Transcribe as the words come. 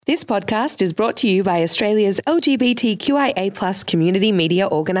This podcast is brought to you by Australia's LGBTQIA+ community media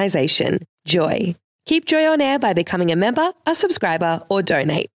organisation, Joy. Keep Joy on air by becoming a member, a subscriber, or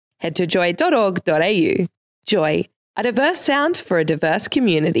donate. Head to joy.org.au. Joy, a diverse sound for a diverse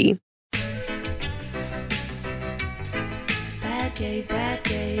community. Bad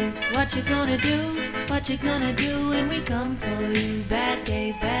days, what you gonna do? What you gonna do when we come for you? Bad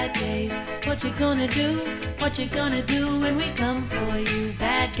days, what you gonna do? What you gonna do when we come for you?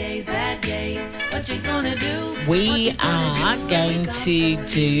 Bad days, what you gonna do? We are going to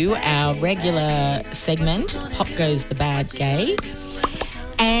do our regular segment, Pop Goes the Bad Gay.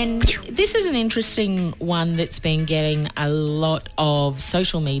 And this is an interesting one that's been getting a lot of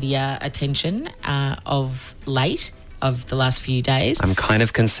social media attention of late. Of the last few days. I'm kind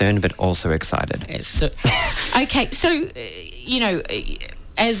of concerned but also excited. You know,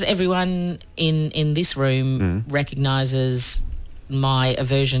 as everyone in this room recognises my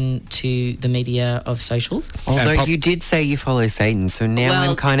aversion to the media of socials. Although you did say you follow Satan, so now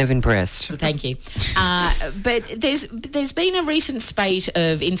I'm kind of impressed. Thank you. But there's been a recent spate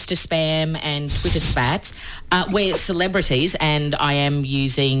of Insta spam and Twitter spats where celebrities, and I am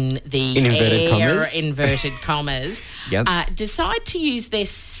using the inverted commas, decide to use their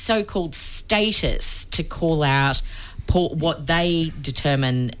so-called status to call out what they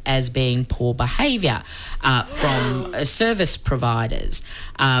determine as being poor behaviour from service providers.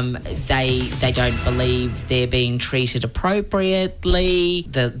 They don't believe they're being treated appropriately.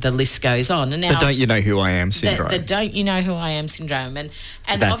 The list goes on. And now, the don't you know who I am syndrome. The don't you know who I am syndrome. And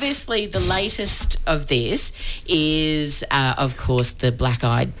obviously the latest of this is, of course, the Black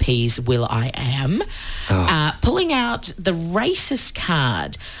Eyed Peas Will I Am pulling out the racist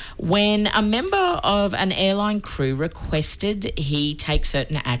card when a member of an airline crew requested he take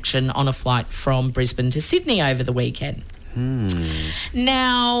certain action on a flight from Brisbane to Sydney over the weekend.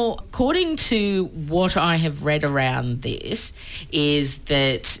 Now, according to what I have read around this, is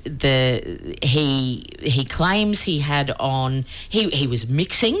that he claims he had on he was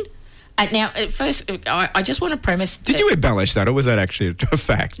mixing. Now, at first, I just want to premise. Did you embellish that, or was that actually a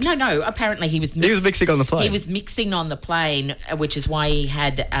fact? No. Apparently, he was mixing on the plane. He was mixing on the plane, which is why he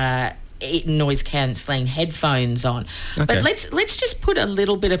had noise cancelling headphones on. Okay. But let's just put a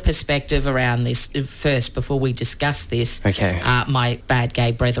little bit of perspective around this first before we discuss this. Okay. My bad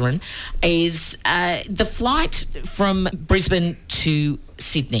gay brethren, is the flight from Brisbane to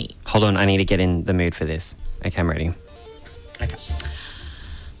Sydney. Hold on, I need to get in the mood for this. Okay, I'm ready. Okay.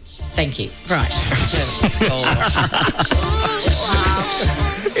 Thank you. Right.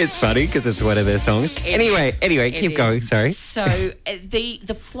 It's funny because it's one of their songs. Anyway, keep going. Sorry. So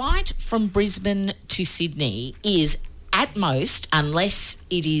the flight from Brisbane to Sydney is at most, unless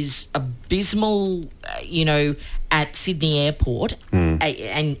it is abysmal, at Sydney Airport,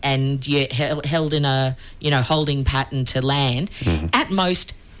 and you're held in a holding pattern to land, at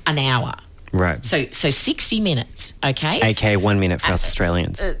most an hour. Right. So 60 minutes, okay? AKA 1 minute for us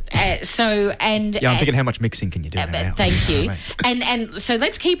Australians. I'm thinking how much mixing can you do in an hour? Thank you. And so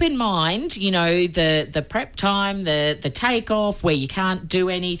let's keep in mind, the prep time, the takeoff, where you can't do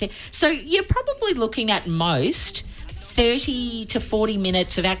anything. So you're probably looking at most 30 to 40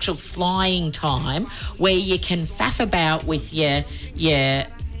 minutes of actual flying time where you can faff about with your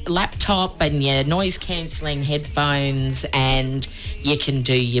laptop and your noise cancelling headphones, and you can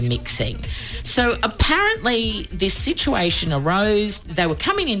do your mixing. So apparently this situation arose. They were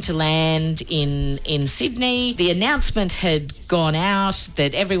coming into land in Sydney. The announcement had gone out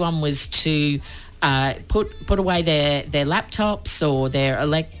that everyone was to put away their laptops or their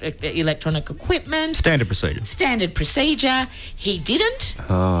electronic equipment. Standard procedure. He didn't.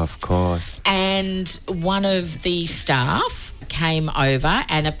 Oh, of course. And one of the staff came over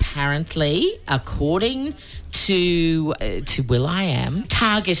and apparently, according to Will I Am,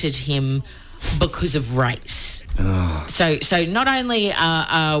 targeted him because of race. Oh. So not only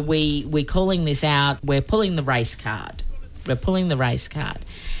are we calling this out, we're pulling the race card.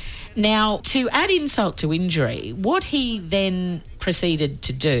 Now, to add insult to injury, what he then proceeded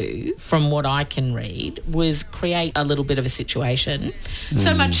to do, from what I can read, was create a little bit of a situation.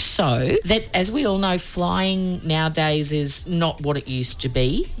 So much so that, as we all know, flying nowadays is not what it used to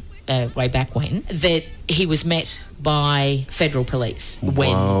be, way back when, that he was met by federal police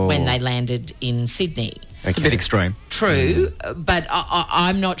when they landed in Sydney. It's a bit extreme. True, but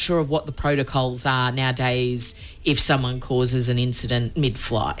I'm not sure of what the protocols are nowadays if someone causes an incident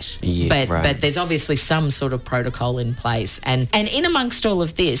mid-flight. Yeah, but there's obviously some sort of protocol in place. And in amongst all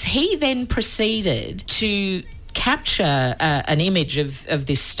of this, he then proceeded to capture an image of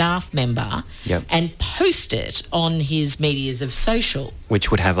this staff member and post it on his medias of social.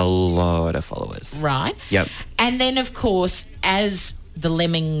 Which would have a lot of followers. Right. Yep. And then, of course, as the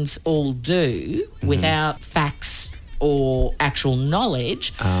lemmings all do, without facts or actual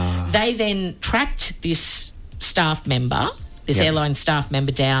knowledge, they then tracked this staff member, this airline staff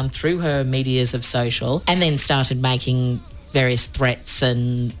member, down through her medias of social and then started making various threats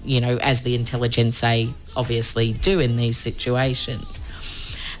and, you know, as the intelligentsia obviously do in these situations.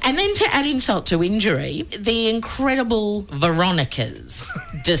 And then to add insult to injury, the incredible Veronicas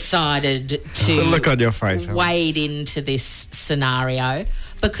decided to the look on your face, wade into this scenario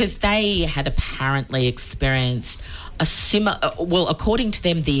because they had apparently experienced a similar, well, according to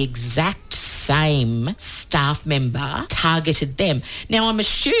them, the exact same staff member targeted them. Now, I'm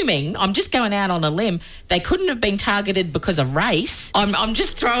assuming, I'm just going out on a limb, they couldn't have been targeted because of race. I'm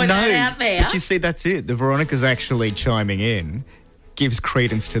just throwing that out there. But you see, that's it. The Veronica's actually chiming in. Gives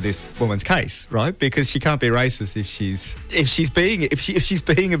credence to this woman's case, right? Because she can't be racist if she's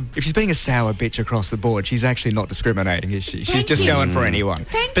being a sour bitch across the board. She's actually not discriminating, is she? She's just going for anyone.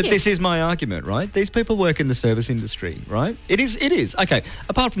 But this is my argument, right? These people work in the service industry, right? It is. Okay,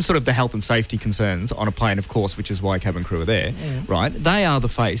 apart from sort of the health and safety concerns on a plane, of course, which is why cabin crew are there, right? They are the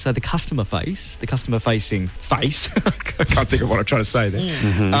face, so the customer-facing face, I can't think of what I'm trying to say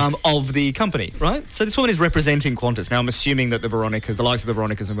there, of the company, right? So this woman is representing Qantas. Now, I'm assuming that the likes of the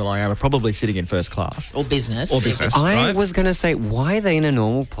Veronicas and will.i.am are probably sitting in first class. Or business. I was going to say, why are they in a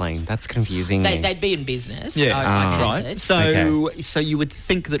normal plane? That's confusing me. They'd be in business. Yeah, right. So you would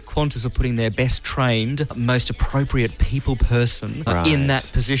think that Qantas are putting their best trained, most appropriate people person in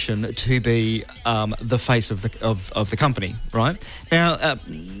that position to be the face of the company, right? Now,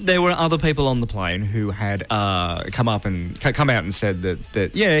 there were other people on the plane who had come out and said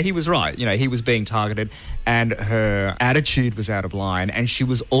that he was right. You know, he was being targeted and her attitude was out of line, and she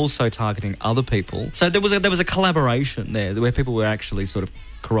was also targeting other people. So there was a collaboration there where people were actually sort of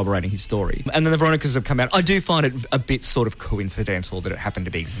corroborating his story. And then the Veronicas have come out. I do find it a bit sort of coincidental that it happened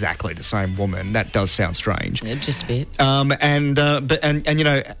to be exactly the same woman. That does sound strange. Yeah, just a bit.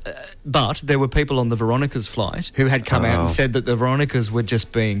 But there were people on the Veronicas flight who had come out and said that the Veronicas were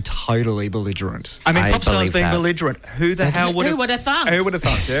just being totally belligerent. I mean, pop stars being belligerent. Who the hell would have... Who would have thought? Who would have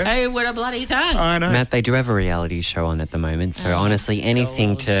thought, yeah? Who would have bloody thought? I know. Matt, they do have a reality show on at the moment, so honestly,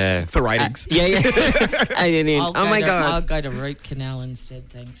 anything to... For ratings. I'll go to root canal instead,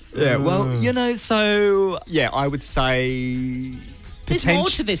 thanks. Yeah, well, I would say... There's more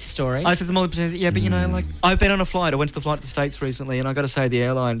to this story. I said there's more potential. Yeah, but I've been on a flight. I went to the flight to the States recently, and I got to say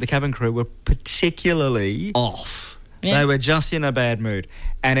the cabin crew were particularly off. Yeah. They were just in a bad mood,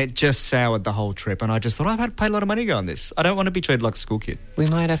 and it just soured the whole trip. And I just thought, I've had to pay a lot of money to go on this. I don't want to be treated like a school kid. We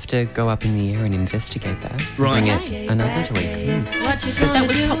might have to go up in the air and investigate that. Right. Bring it another week. That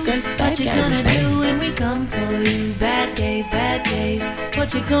was Pop Goes the Bad What you gonna do when we come for you? Bad days, bad days.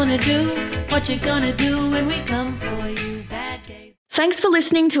 What you gonna do? What you gonna do when we come for you? Bad days. Thanks for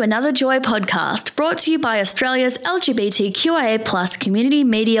listening to another Joy podcast brought to you by Australia's LGBTQIA+ community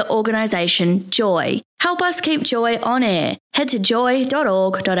media organisation, Joy. Help us keep Joy on air. Head to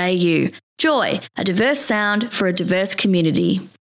joy.org.au. Joy, a diverse sound for a diverse community.